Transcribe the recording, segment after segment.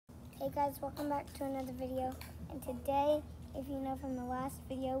Hey guys, welcome back to another video. And today, if you know from the last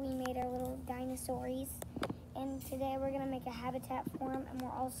video, we made our little dinosaurs. And today we're gonna make a habitat for them, and we're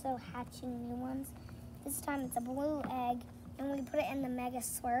also hatching new ones. This time it's a blue egg, and we put it in the mega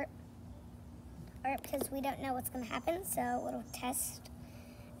slurp. Because we don't know what's gonna happen, so a little test.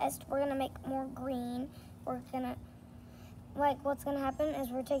 We're gonna make more green. What's gonna happen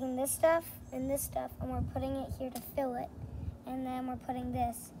is we're taking this stuff, and we're putting it here to fill it. And then we're putting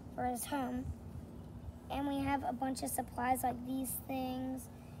this for his home. And we have a bunch of supplies like these things.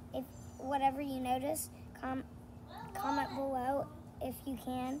 If whatever you notice, comment below if you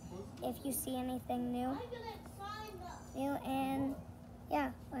can, if you see anything new. And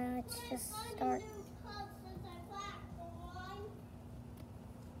yeah, well, let's just start.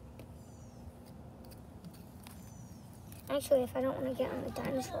 Actually, if I don't want to get on the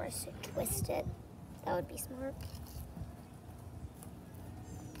dinosaur, I should twist it. That would be smart.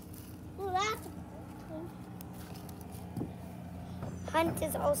 Hunt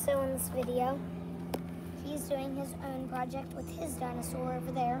is also in this video. He's doing his own project with his dinosaur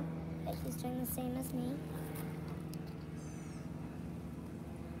over there, but he's doing the same as me.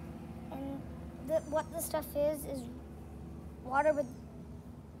 And what the stuff is water with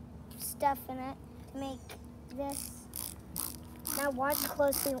stuff in it to make this. Now watch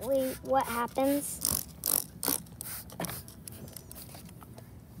closely what happens.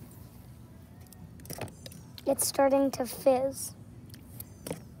 It's starting to fizz,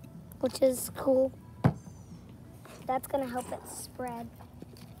 which is cool. That's gonna help it spread.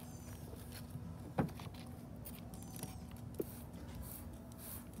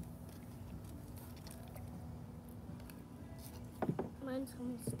 Mine's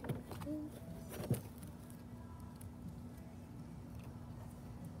almost done too.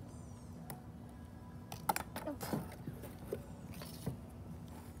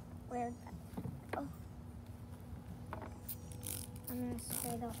 Where'd that? Oh. I'm gonna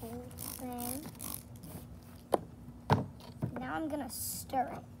spray the whole thing. Now I'm gonna stir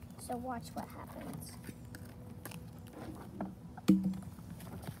it. So watch what happens.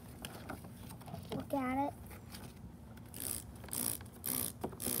 Look at it.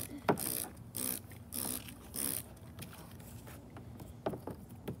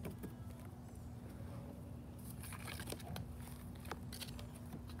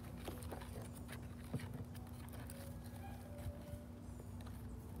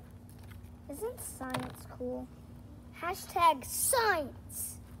 Isn't science cool? Hashtag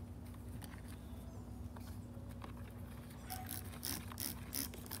science.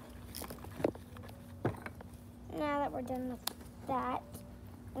 Now that we're done with that,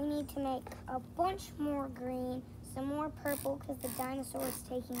 we need to make a bunch more green, some more purple because the dinosaur is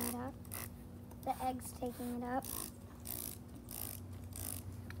taking it up. The egg's taking it up.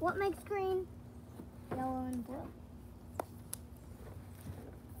 What makes green? Yellow and blue.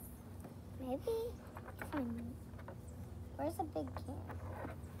 Maybe? Where's a big can?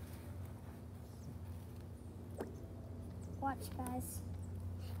 Watch, guys.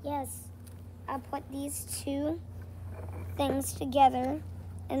 Yes, I put these two things together,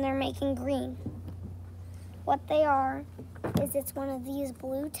 and they're making green. What they are is it's one of these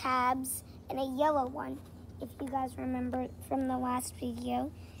blue tabs and a yellow one, if you guys remember from the last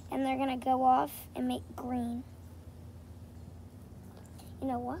video, and they're gonna go off and make green. You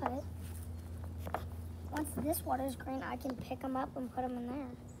know what? Once this water's green, I can pick them up and put them in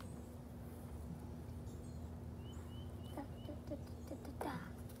there.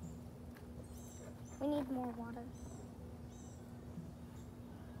 We need more water.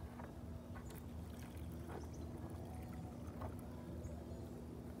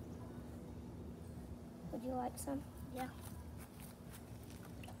 Would you like some? Yeah.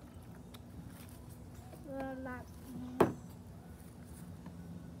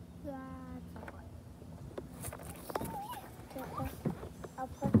 I'll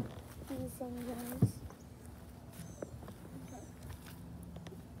put these in yours. Okay.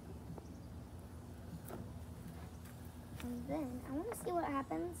 And then I want to see what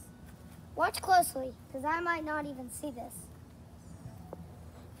happens. Watch closely, because I might not even see this.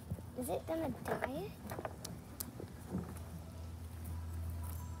 Is it gonna die?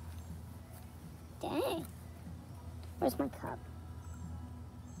 Dang. Where's my cup?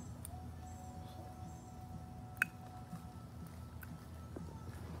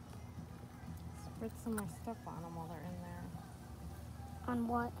 Spritz some more stuff on them while they're in there. On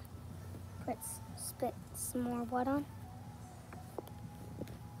what? Spit some more what on?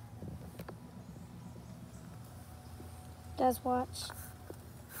 Guys, watch.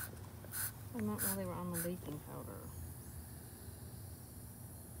 And not while they were on the baking powder.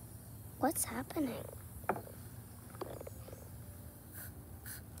 What's happening?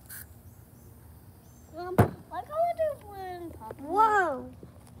 Like how I do when popping. Whoa!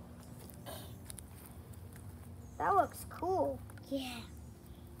 That looks cool. Yeah.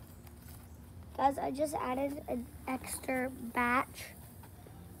 Guys, I just added an extra batch.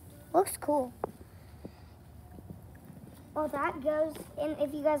 Looks cool. Well, that goes, and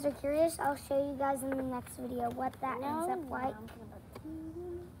if you guys are curious, I'll show you guys in the next video what that ends up like.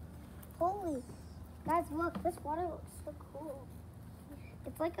 Holy, guys, look, this water looks so cool.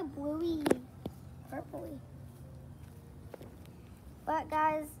 It's like a bluey, purpley. But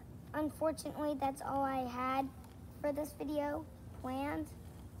guys, unfortunately, that's all I had for this video planned.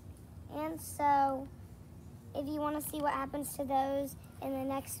 And so, if you want to see what happens to those in the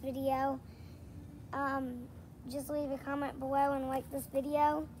next video, just leave a comment below and like this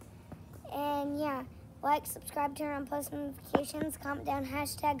video. And yeah, like, subscribe, turn on post notifications, comment down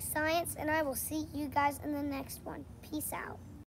 #science, and I will see you guys in the next one. Peace out.